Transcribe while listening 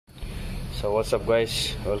So what's up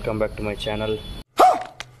guys, welcome back to my channel.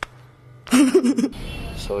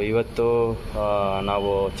 So ಇವತ್ತು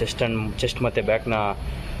ನಾವು chest ಮತ್ತೆ back ನ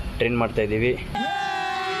ಟ್ರೈನ್ ಮಾಡ್ತಾ ಇದೀವಿ.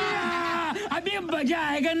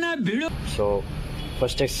 ಸೊ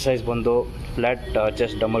ಫಸ್ಟ್ ಎಕ್ಸರ್ಸೈಸ್ ಬಂದು flat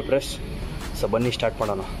chest dumbbell press. So ಬನ್ನಿ ಸ್ಟಾರ್ಟ್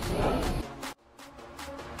ಮಾಡೋಣ.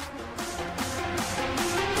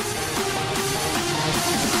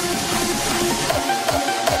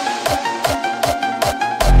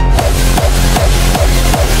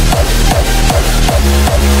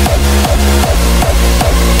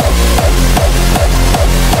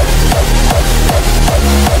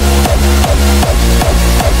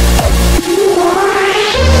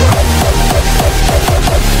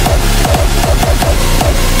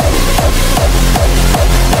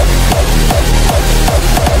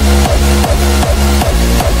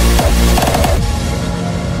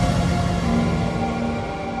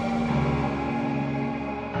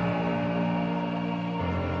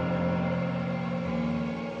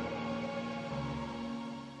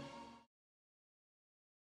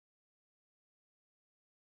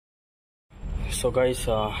 So guys,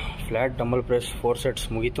 flat dumbbell press 4 sets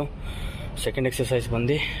ಮುಗೀತು. ಸೆಕೆಂಡ್ ಎಕ್ಸಸೈಸ್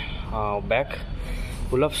ಬಂದು ಬ್ಯಾಕ್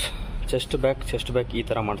ಪುಲಪ್ಸ್, ಚೆಸ್ಟ್ ಬ್ಯಾಕ್ ಈ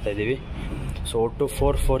ಥರ ಮಾಡ್ತಾಯಿದ್ದೀವಿ. ಸೊ ಒಟ್ಟು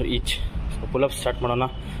 4 ಈಚ್. ಸೊ ಪುಲಪ್ಸ್ ಸ್ಟಾರ್ಟ್ ಮಾಡೋಣ.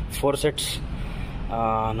 4 ಸೆಟ್ಸ್.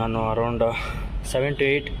 ನಾನು ಅರೌಂಡ್ 7 to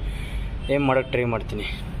 8 ಏಮ್ ಮಾಡೋಕ್ಕೆ ಟ್ರೈ ಮಾಡ್ತೀನಿ.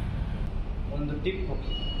 ಒಂದು ಟಿಪ್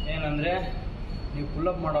ಏನಂದರೆ, ನೀವು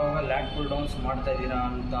ಪುಲಪ್ ಮಾಡುವಾಗ ಲ್ಯಾಟ್ ಪುಲ್ ಡೌನ್ಸ್ ಮಾಡ್ತಾ ಇದ್ದೀರಾ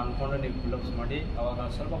ಅಂತ ಅಂದ್ಕೊಂಡು ನೀವು ಪುಲಪ್ಸ್ ಮಾಡಿ. ಅವಾಗ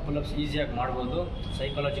ಸ್ವಲ್ಪ ಪುಲಪ್ಸ್ ಈಸಿಯಾಗಿ ಮಾಡ್ಬೋದು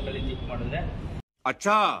ಸೈಕಾಲಜಿಕಲಿ ಥಿಂಕ್ ಮಾಡಿದ್ರೆ.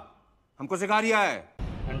 ಅಚ್ಚಾ, ಹಮ್ಕೋ ಸಿಖಾ ರಿಯಾ ಹೈ.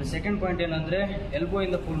 ಅಂಡ್ ಸೆಕೆಂಡ್ ಪಾಯಿಂಟ್ ಏನಂದರೆ, ಎಲ್ಬೋ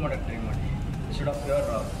ಇಂದ ಪುಲ್ ಮಾಡೋಕ್ಕೆ ಟ್ರೈ ಮಾಡಿ.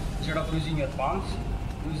 instead of using your palms,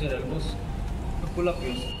 use your elbows to pull up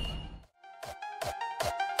yourself.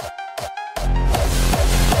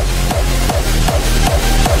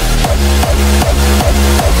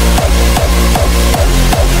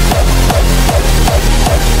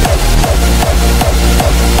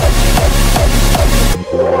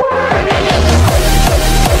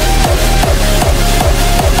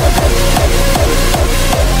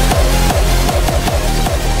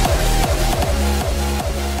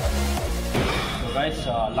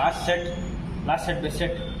 Last set best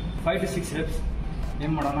set 5 to 6 reps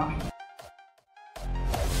ಏನ್ ಮಾಡೋಣ.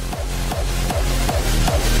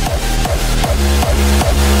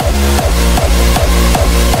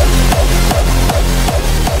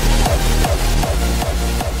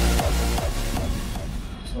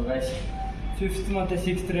 ಸೊ ಗೈಸ್, 5th ಮತ್ತು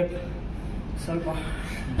 6th ರೆಪ್ ಸ್ವಲ್ಪ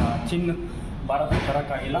ಚಿನ್ನ ಭಾರತ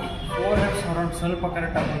ತರೋಕ್ಕಾಗಿಲ್ಲ. 4 reps ಅರೌಂಡ್ ಸ್ವಲ್ಪ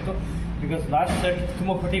ಕರೆಕ್ಟ್ ಆಗಿತ್ತು, ಬಿಕಾಸ್ ಲಾಸ್ಟ್ ಸೆಟ್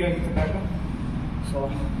ತುಂಬ ಫಟಿಗ್ ಆಗಿತ್ತು ಬ್ಯಾಕು. ಸೊ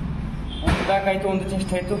ಒಂದು ಬ್ಯಾಕ್ ಆಯಿತು, ಒಂದು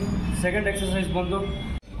ಚೆಸ್ಟ್ ಆಯಿತು. ಸೆಕೆಂಡ್ ಎಕ್ಸಸೈಸ್ ಬಂದು,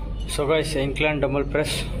 so guys, incline dumbbell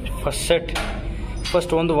press first set.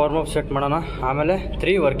 First ಒಂದು ವಾರ್ಮ್ ಅಪ್ ಸೆಟ್ ಮಾಡೋಣ, ಆಮೇಲೆ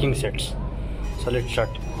 3 working sets. So let's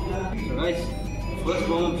start. So guys, first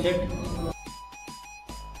warm up set.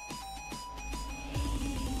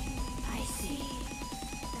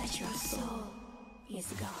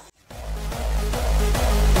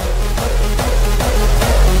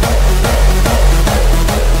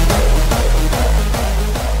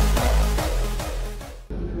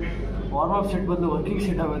 Warm up set ಬದಲು working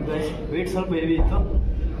set ಆಗೋದು guys. Wait ಸ್ವಲ್ಪ heavy ಇತ್ತು.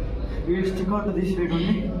 We will stick on to this wait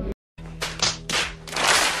only.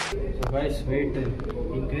 So guys, wait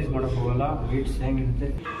increase ಮಾಡೋಕೆ ಹೋಗಲ್ಲ, wait same ಇರುತ್ತೆ.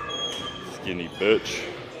 Skinny bitch.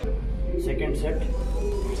 Second set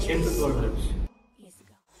 10 to 12 reps.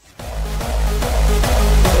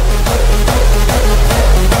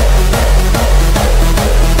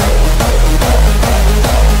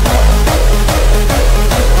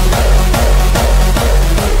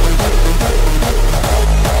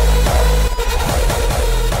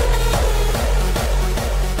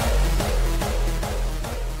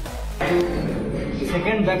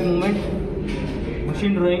 Second back movement,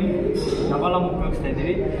 machine drawing double arm ಉಪಯೋಗಿಸ್ತಾ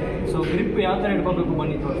ಇದ್ದೀವಿ. So grip ಯಾವ ಥರ ಇಟ್ಕೋಬೇಕು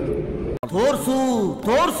ಬನ್ನಿ ತೋರಿಸು.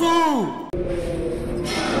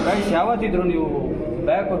 ಗೈಸ್, ಯಾವತ್ತಿದ್ರು ನೀವು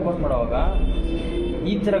ಬ್ಯಾಕ್ ವರ್ಕೌಟ್ ಮಾಡುವಾಗ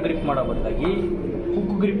ಈ ಥರ ಗ್ರಿಪ್ ಮಾಡೋ ಬದಲಾಗಿ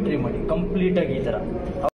ಹುಕ್ ಗ್ರಿಪ್ ಟ್ರೈ ಮಾಡಿ ಕಂಪ್ಲೀಟಾಗಿ ಈ ಥರ.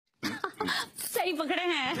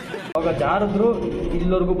 ಅವಾಗ ಜಾರಿದ್ರು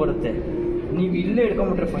ಇಲ್ಲವರೆಗೂ ಬರುತ್ತೆ. ನೀವು ಇಲ್ಲೇ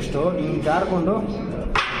ಇಟ್ಕೊಂಡ್ಬಿಟ್ರೆ ಫಸ್ಟು ಹಿಂಗೆ ಜಾರ್ಕೊಂಡು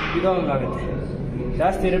ಇದಾಗುತ್ತೆ.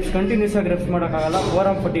 ಜಾಸ್ತಿ ರೆಪ್ಸ್ ಕಂಟಿನ್ಯೂಸ್ ಆಗಿ ರೆಪ್ಸ್ ಮಾಡೋಕ್ಕಾಗಲ್ಲ, ಓವರ್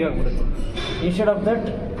ಆರ್ಮ್ ಫಟಿಗ್ ಆಗಿಬಿಡುತ್ತೆ. ಇನ್ಸ್ಟೆಡ್ ಆಫ್ ದಟ್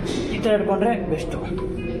ಈ ಥರ ಇಟ್ಕೊಂಡ್ರೆ ಬೆಸ್ಟು.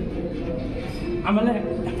 ಆಮೇಲೆ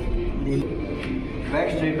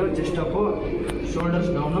back straight, chest Appu, shoulders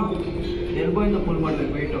down, elbow ಇಂದ ಪುಲ್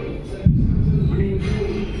ಮಾಡಬೇಕು ವೆಯ್ಟು. ನೋಡಿ,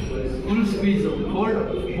 full ಸ್ಕ್ವೀಸು.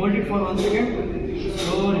 Hold it for 1 second,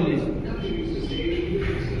 slow release,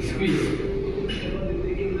 squeeze.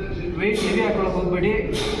 Weight heavy ಹಾಕೊಳ್ಳೋಕೆ ಹೋಗಬೇಡಿ,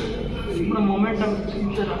 ಸುಮ್ಮನೆ ಮೊಮೆಂಟಮ್ ಈ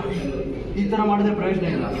ಥರ ಈ ಥರ ಮಾಡಿದ್ರೆ ಪ್ರಯೋಜನ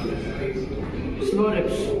ಇಲ್ಲ. Slow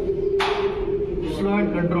reps, slow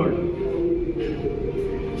and control,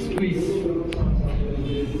 squeeze.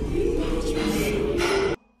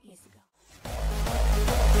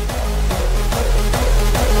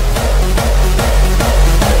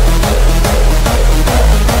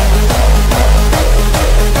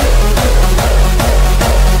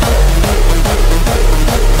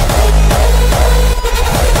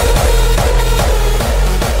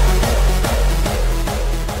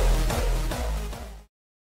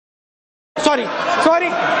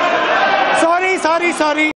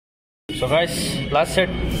 Sorry. So guys, last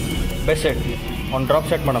set, best set, on drop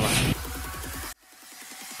set ಮಾಡೋಣ.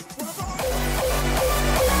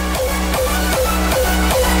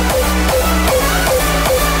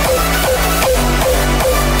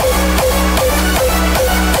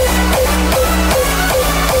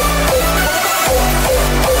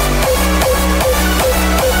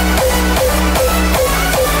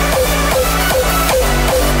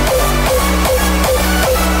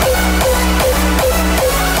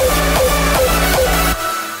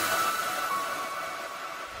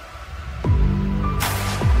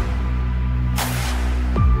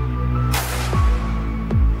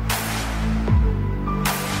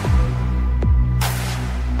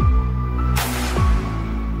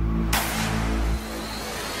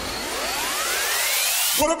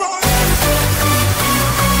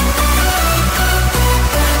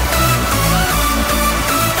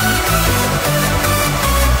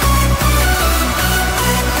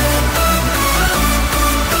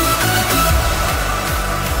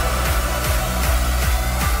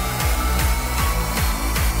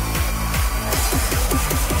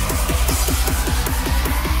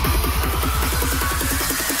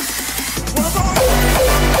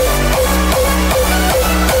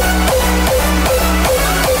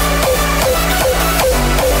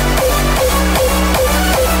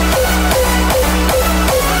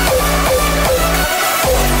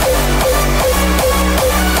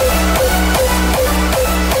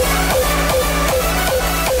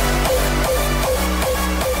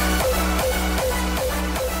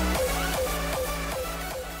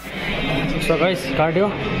 So guys, cardio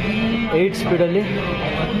 8 ಸ್ಪೀಡಲ್ಲಿ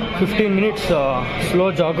 15 minutes slow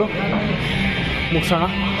ಜಾಗು ಮುಗಿಸೋಣ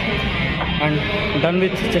and done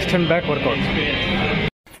with chest and back workout.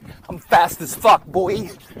 I'm fast as fuck, boy.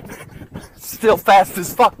 Still fast as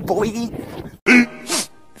fuck, boy.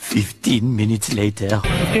 15 minutes later.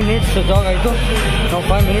 15 minutes jog ಆಯಿತು. Now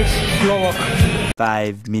 5 minutes slow walk.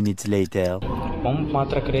 5 minutes later. Pump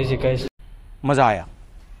ಮಾತ್ರ crazy guys. मजा आया.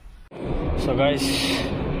 So guys,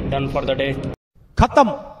 done for the day. खत्म.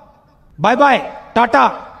 Bye bye, Tata,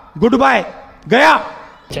 good bye, गया.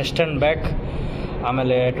 Chest and back,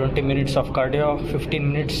 ಆಮೇಲೆ 20 minutes of cardio, 15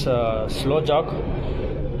 minutes slow ಜಾಗ್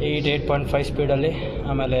 8.5 ಸ್ಪೀಡಲ್ಲಿ,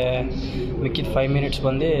 ಆಮೇಲೆ ಮಿಕ್ಕಿದ 5 minutes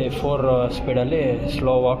ಬಂದು 4 ಸ್ಪೀಡಲ್ಲಿ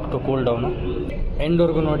slow walk to cool down.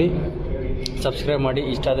 ಎಂಡ್ವರೆಗೂ ನೋಡಿ, ಸಬ್ಸ್ಕ್ರೈಬ್ ಮಾಡಿ,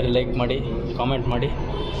 ಇಷ್ಟ ಆದರೆ ಲೈಕ್ ಮಾಡಿ, ಕಾಮೆಂಟ್ ಮಾಡಿ.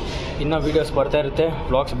 ಇನ್ನೂ ವೀಡಿಯೋಸ್ ಬರ್ತಾ ಇರುತ್ತೆ,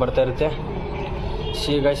 ವ್ಲಾಗ್ಸ್ ಬರ್ತಾ ಇರುತ್ತೆ.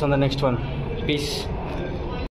 See you guys on the next one. Peace.